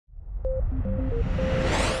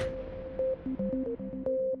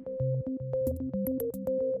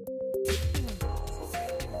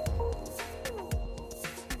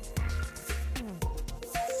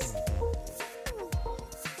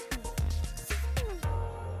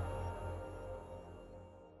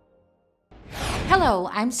Hello,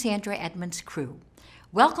 I'm Sandra Edmonds-Crew.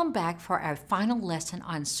 Welcome back for our final lesson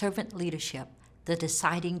on servant leadership, the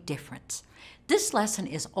deciding difference. This lesson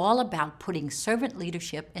is all about putting servant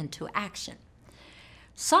leadership into action.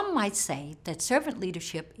 Some might say that servant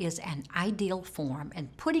leadership is an ideal form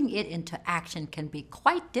and putting it into action can be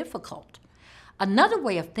quite difficult. Another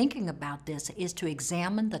way of thinking about this is to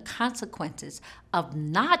examine the consequences of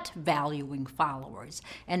not valuing followers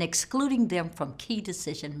and excluding them from key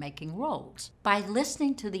decision-making roles. By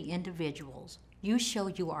listening to the individuals, you show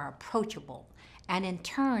you are approachable and in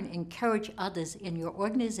turn encourage others in your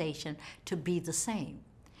organization to be the same.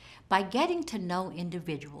 By getting to know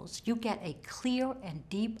individuals, you get a clear and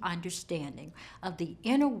deep understanding of the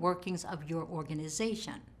inner workings of your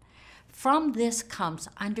organization. From this comes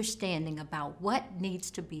understanding about what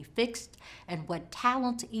needs to be fixed and what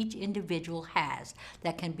talents each individual has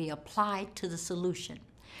that can be applied to the solution.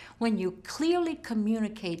 When you clearly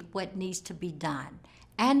communicate what needs to be done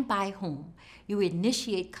and by whom, you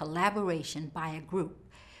initiate collaboration by a group,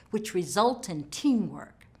 which results in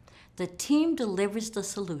teamwork. The team delivers the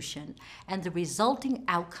solution, and the resulting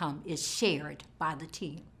outcome is shared by the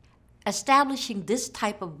team. Establishing this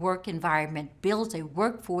type of work environment builds a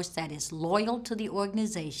workforce that is loyal to the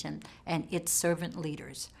organization and its servant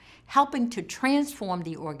leaders, helping to transform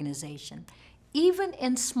the organization, even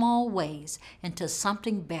in small ways, into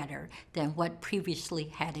something better than what previously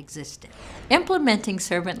had existed. Implementing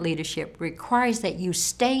servant leadership requires that you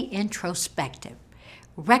stay introspective,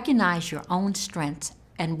 recognize your own strengths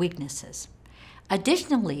and weaknesses.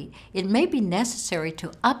 Additionally, it may be necessary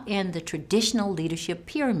to upend the traditional leadership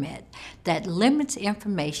pyramid that limits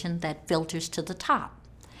information that filters to the top.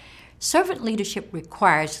 Servant leadership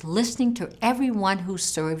requires listening to everyone who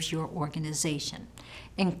serves your organization,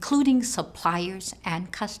 including suppliers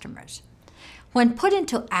and customers. When put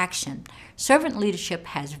into action, servant leadership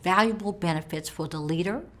has valuable benefits for the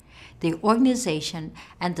leader, the organization,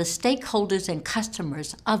 and the stakeholders and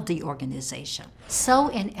customers of the organization. So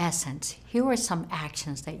in essence, here are some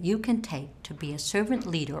actions that you can take to be a servant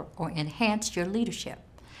leader or enhance your leadership.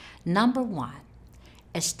 Number 1,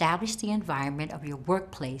 establish the environment of your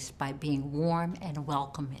workplace by being warm and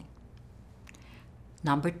welcoming.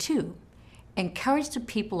 Number 2, encourage the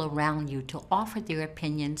people around you to offer their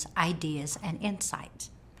opinions, ideas, and insights.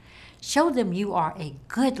 Show them you are a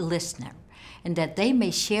good listener and that they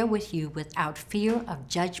may share with you without fear of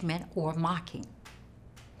judgment or mocking.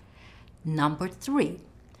 Number 3,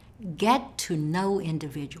 get to know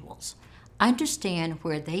individuals. Understand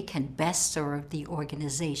where they can best serve the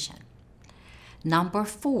organization. Number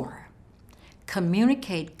 4,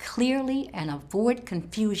 communicate clearly and avoid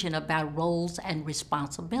confusion about roles and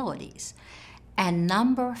responsibilities. And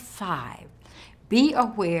number 5, be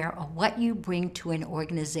aware of what you bring to an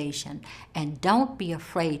organization and don't be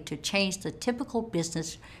afraid to change the typical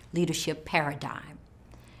business leadership paradigm.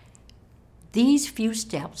 These few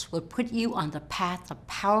steps will put you on the path of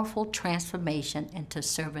powerful transformation into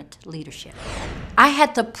servant leadership. I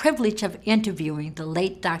had the privilege of interviewing the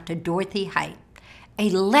late Dr. Dorothy Height, a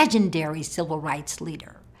legendary civil rights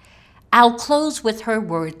leader. I'll close with her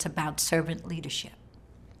words about servant leadership.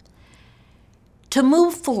 To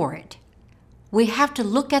move forward, we have to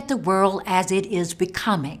look at the world as it is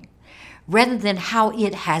becoming, rather than how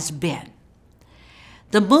it has been.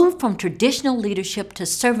 The move from traditional leadership to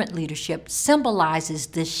servant leadership symbolizes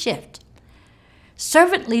this shift.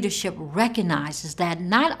 Servant leadership recognizes that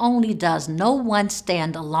not only does no one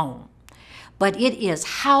stand alone, but it is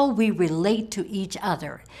how we relate to each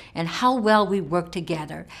other and how well we work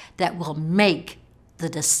together that will make the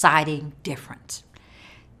deciding difference.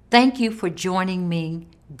 Thank you for joining me.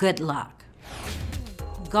 Good luck.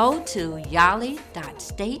 Go to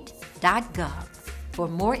yali.state.gov for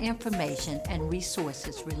more information and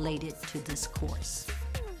resources related to this course.